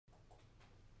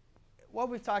what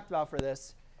we've talked about for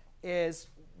this is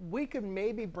we could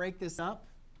maybe break this up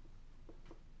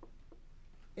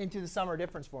into the sum or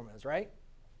difference formulas, right?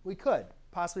 We could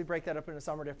possibly break that up into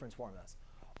sum or difference formulas.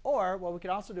 Or what we could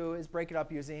also do is break it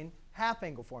up using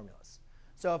half-angle formulas.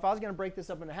 So if I was going to break this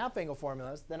up into half-angle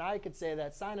formulas, then I could say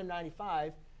that sine of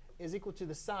 95 is equal to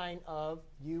the sine of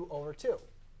u over 2.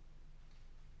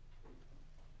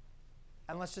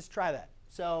 And let's just try that.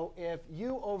 So if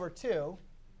u over 2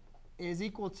 is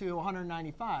equal to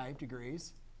 195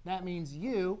 degrees, that means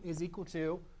u is equal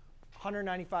to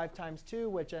 195 times 2,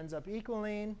 which ends up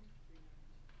equaling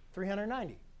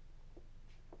 390.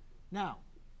 Now,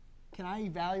 can I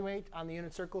evaluate on the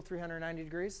unit circle 390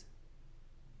 degrees?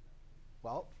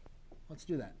 Well, let's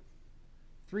do that.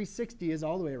 360 is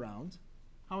all the way around.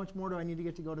 How much more do I need to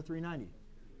get to go to 390?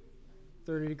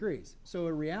 30 degrees. So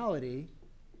in reality,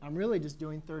 I'm really just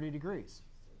doing 30 degrees.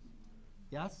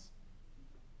 Yes?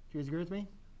 Do you guys agree with me?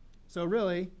 So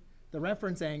really, the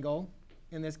reference angle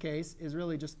in this case is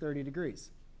really just 30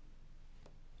 degrees.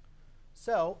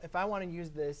 So if I want to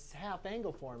use this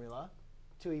half-angle formula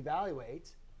to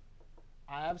evaluate,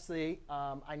 I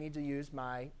need to use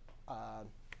my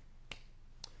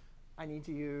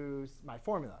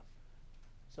formula.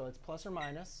 So it's plus or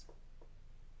minus.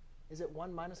 Is it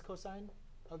 1 minus cosine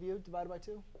of u divided by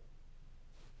 2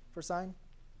 for sine?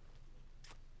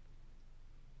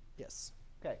 Yes.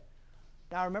 OK.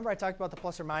 Now remember I talked about the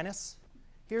plus or minus?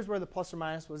 Here's where the plus or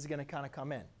minus was going to kind of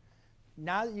come in.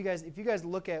 Now that if you guys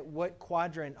look at what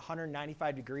quadrant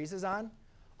 195 degrees is on,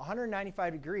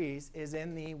 195 degrees is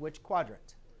in the which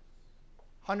quadrant?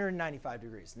 195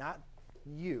 degrees, not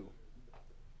u.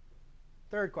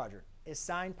 Third quadrant. Is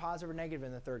sine positive or negative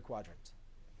in the third quadrant?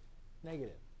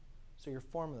 Negative. So your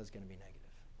formula is going to be negative.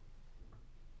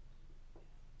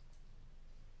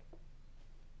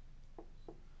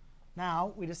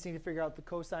 Now we just need to figure out the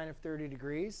cosine of 30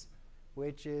 degrees,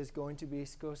 which is going to be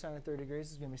cosine of 30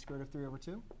 degrees is going to be square root of 3 over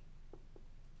 2.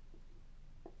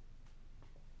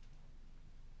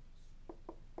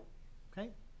 OK?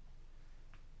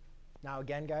 Now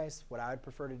again, guys, what I would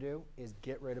prefer to do is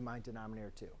get rid of my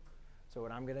denominator 2. So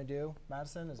what I'm going to do,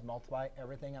 Madison, is multiply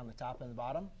everything on the top and the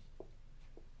bottom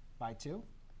by 2.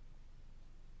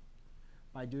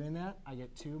 By doing that, I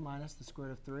get 2 minus the square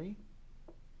root of 3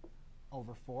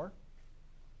 over 4,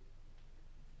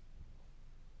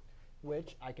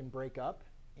 which I can break up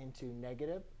into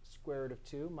negative square root of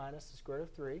 2 minus the square root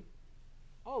of 3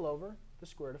 all over the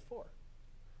square root of 4.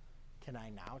 Can I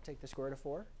now take the square root of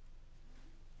 4?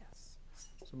 Yes.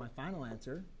 So my final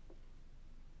answer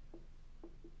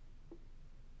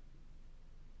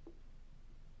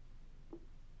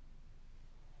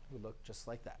would look just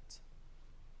like that.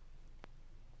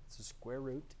 It's a square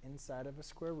root inside of a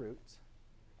square root,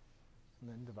 and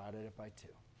then divided it by 2.